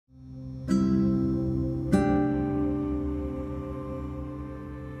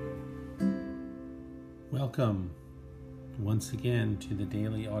Welcome once again to the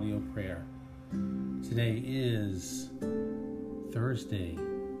Daily Audio Prayer. Today is Thursday,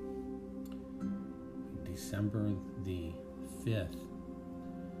 December the 5th,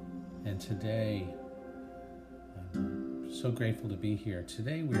 and today I'm so grateful to be here.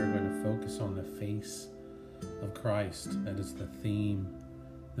 Today we are going to focus on the face of Christ. That is the theme,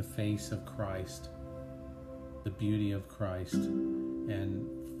 the face of Christ, the beauty of Christ. And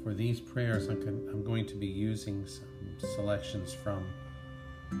for these prayers, I'm going to be using some selections from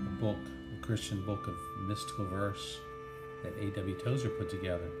a Christian book of mystical verse that A.W. Tozer put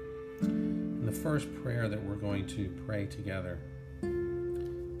together. And the first prayer that we're going to pray together,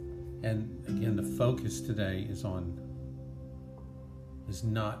 and again, the focus today is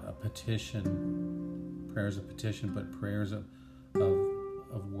not a petition, prayers of petition, but prayers of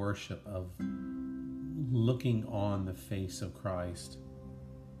worship, of looking on the face of Christ.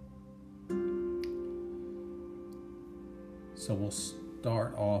 So we'll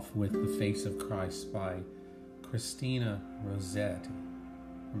start off with The Face of Christ by Christina Rossetti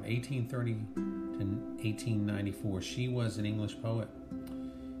from 1830 to 1894. She was an English poet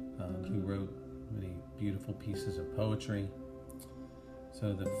who wrote many beautiful pieces of poetry.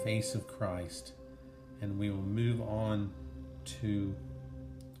 So The Face of Christ. And we will move on to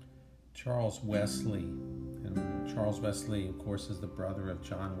Charles Wesley. And Charles Wesley, of course, is the brother of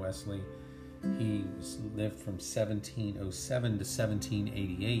John Wesley. He lived from 1707 to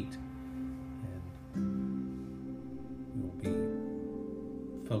 1788, and we will be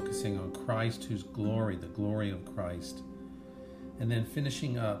focusing on Christ, whose glory, the glory of Christ, and then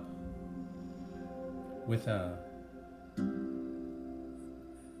finishing up with a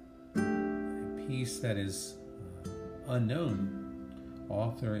piece that is unknown.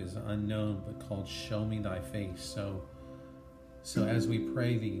 Author is unknown, but called "Show Me Thy Face." So as we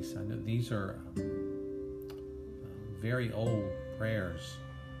pray these, I know these are very old prayers,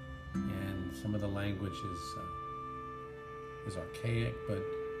 and some of the language is archaic, but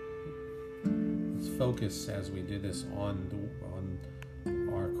let's focus as we do this on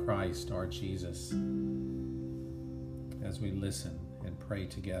our Christ, our Jesus, as we listen and pray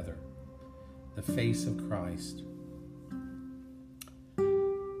together. The face of Christ.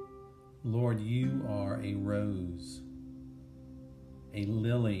 Lord, you are a rose, a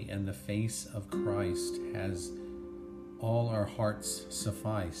lily, and the face of Christ has all our hearts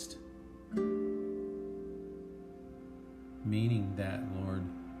sufficed. Meaning that, Lord,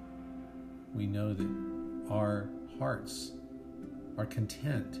 we know that our hearts are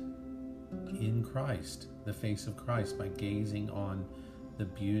content in Christ, the face of Christ, by gazing on the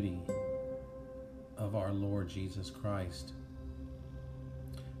beauty of our Lord Jesus Christ.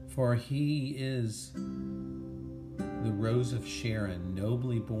 For he is the rose of Sharon,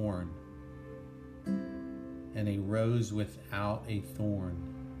 nobly born, and a rose without a thorn.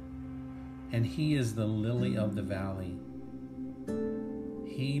 And he is the lily of the valley,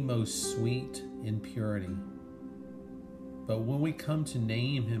 he most sweet in purity. But when we come to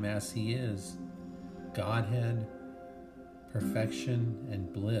name him as he is, Godhead, perfection,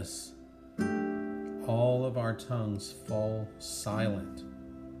 and bliss, all of our tongues fall silent,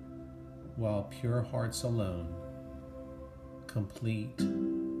 while pure hearts alone complete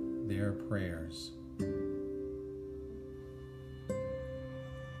their prayers.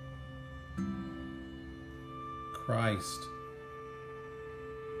 Christ,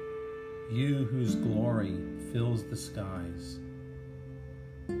 you whose glory fills the skies.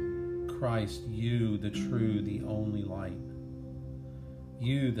 Christ, you the true, the only light.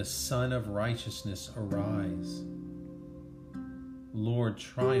 You, the Son of righteousness, arise. Lord,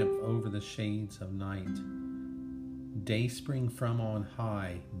 triumph over the shades of night. Dayspring from on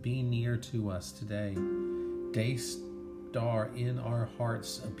high, be near to us today. Day star in our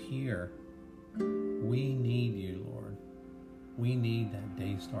hearts appear. We need you, Lord. We need that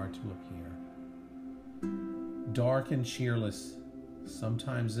day star to appear. Dark and cheerless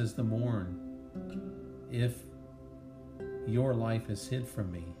sometimes is the morn, if your life is hid from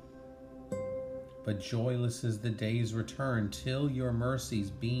me. But joyless is the day's return, till your mercy's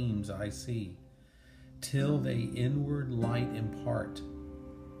beams I see, till they inward light impart,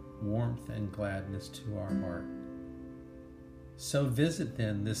 warmth and gladness to our heart. So visit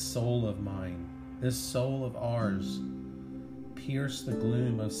then this soul of mine, this soul of ours, pierce the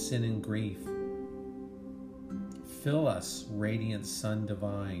gloom of sin and grief. Fill us, radiant sun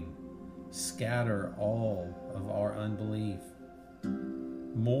divine, scatter all of our unbelief.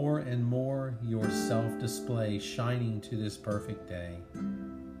 More and more your self-display, shining to this perfect day.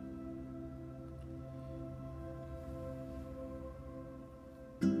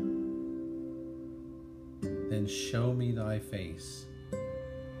 then show me thy face.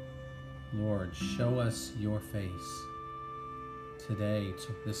 Lord, show us your face today,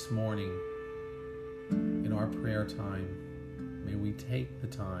 this morning, in our prayer time. May we take the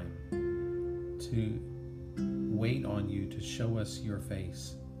time to wait on you to show us your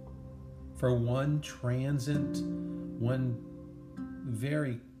face. For one transient, one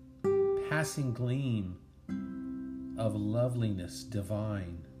very passing gleam of loveliness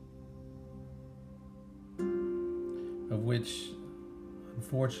divine, of which,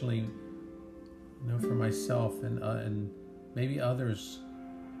 unfortunately, for myself and maybe others,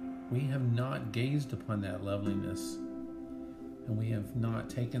 we have not gazed upon that loveliness, and we have not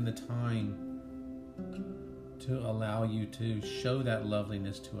taken the time to allow you to show that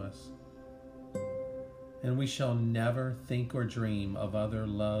loveliness to us. And we shall never think or dream of other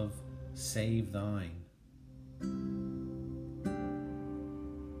love save thine.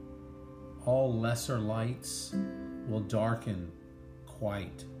 All lesser lights will darken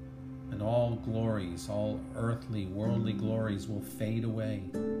quite, and all glories, all earthly, worldly glories will fade away.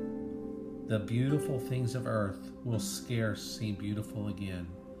 The beautiful things of earth will scarce seem beautiful again.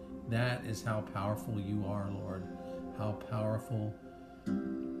 That is how powerful you are, Lord. How powerful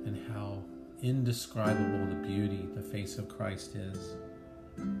and how indescribable the beauty, the face of Christ is.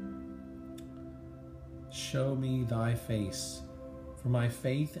 Show me thy face, for my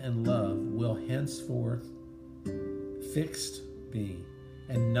faith and love will henceforth fixed be,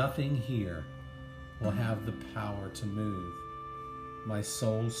 and nothing here will have the power to move my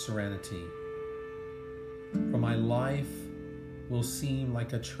soul's serenity. For my life will seem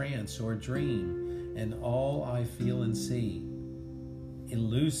like a trance or a dream, and all I feel and see,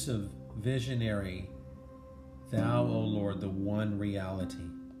 elusive, visionary, thou, O Lord, the one reality.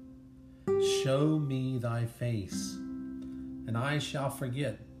 Show me thy face, and I shall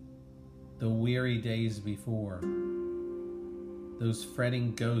forget the weary days before, those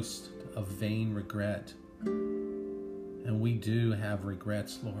fretting ghosts of vain regret. And we do have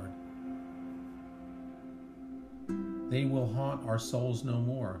regrets, Lord. They will haunt our souls no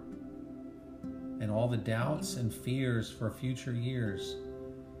more, and all the doubts and fears for future years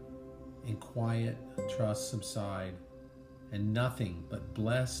in quiet trust subside, and nothing but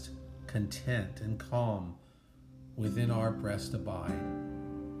blessed content and calm within our breast abide.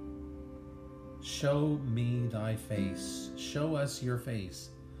 Show me thy face, show us your face,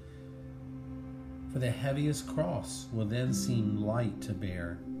 for the heaviest cross will then seem light to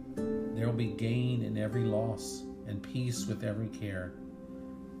bear. There will be gain in every loss, and peace with every care.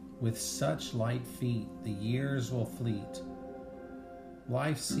 With such light feet the years will fleet.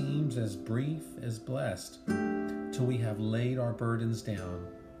 Life seems as brief as blessed, till we have laid our burdens down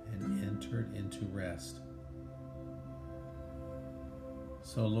and entered into rest.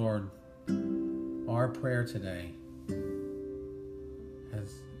 So, Lord, our prayer today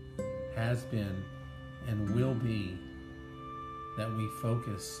has been and will be that we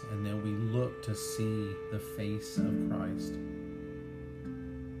focus and that we look to see the face of Christ.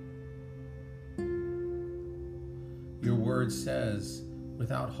 Your word says,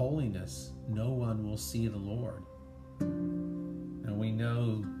 without holiness, no one will see the Lord. And we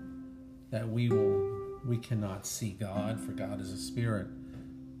know that we cannot see God, for God is a spirit.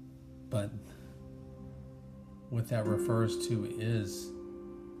 But what that refers to is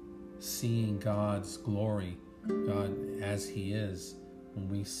seeing God's glory, God as He is. When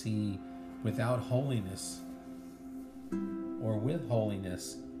we see without holiness or with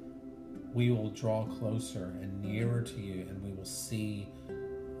holiness, we will draw closer and nearer to you, and we will see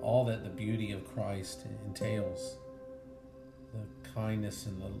all that the beauty of Christ entails. The kindness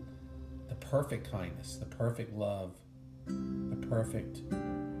and the perfect kindness, the perfect love, the perfect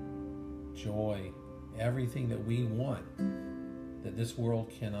joy, everything that we want, that this world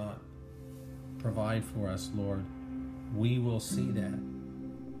cannot provide for us, Lord. We will see that.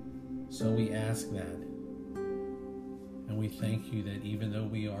 So we ask that. And we thank you that even though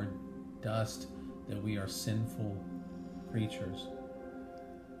we are dust, that we are sinful creatures,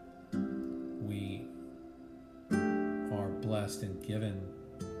 we are blessed and given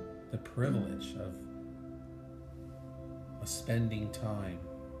the privilege of spending time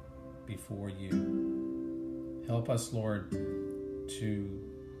before you. Help us, Lord, to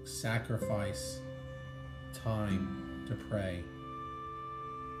sacrifice time to pray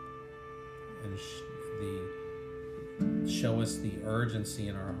and show us the urgency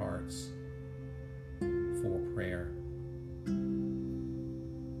in our hearts for prayer,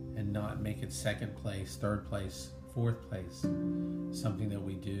 and not make it second place, third place, fourth place, something that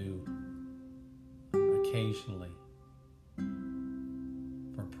we do occasionally.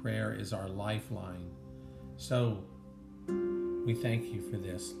 For prayer is our lifeline, So we thank you for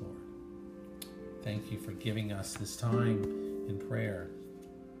this, Lord. Thank you for giving us this time in prayer.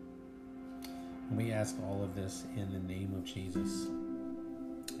 And we ask all of this in the name of Jesus.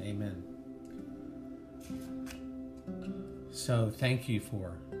 Amen. So thank you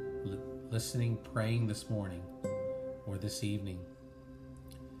for listening, praying this morning or this evening.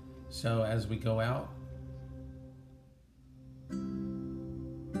 So as we go out,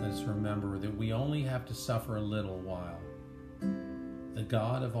 let's remember that we only have to suffer a little while. The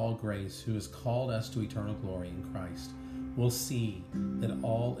God of all grace, who has called us to eternal glory in Christ, will see that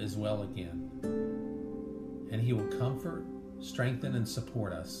all is well again. And he will comfort, strengthen, and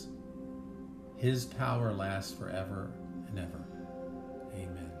support us. His power lasts forever and ever.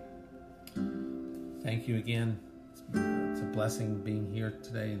 Amen. Thank you again. It's a blessing being here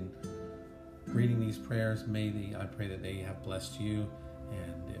today and reading these prayers. I pray that they have blessed you.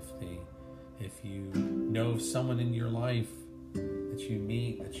 And if you know of someone in your life that you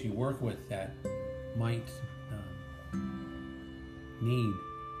meet, that you work with, that might need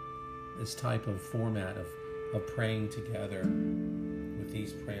this type of format of praying together with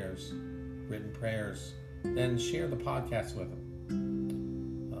these prayers, written prayers, then share the podcast with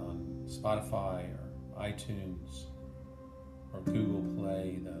them on Spotify or iTunes or Google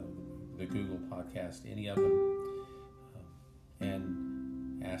Play, the Google Podcast, any of them, and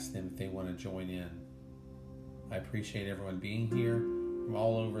ask them if they want to join in. I appreciate everyone being here from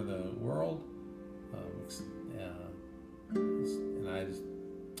all over the world, and I just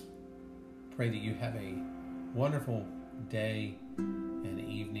pray that you have a wonderful day and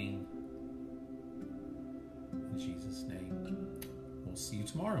evening. In Jesus' name. We'll see you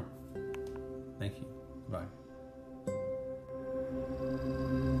tomorrow. Thank you. Bye.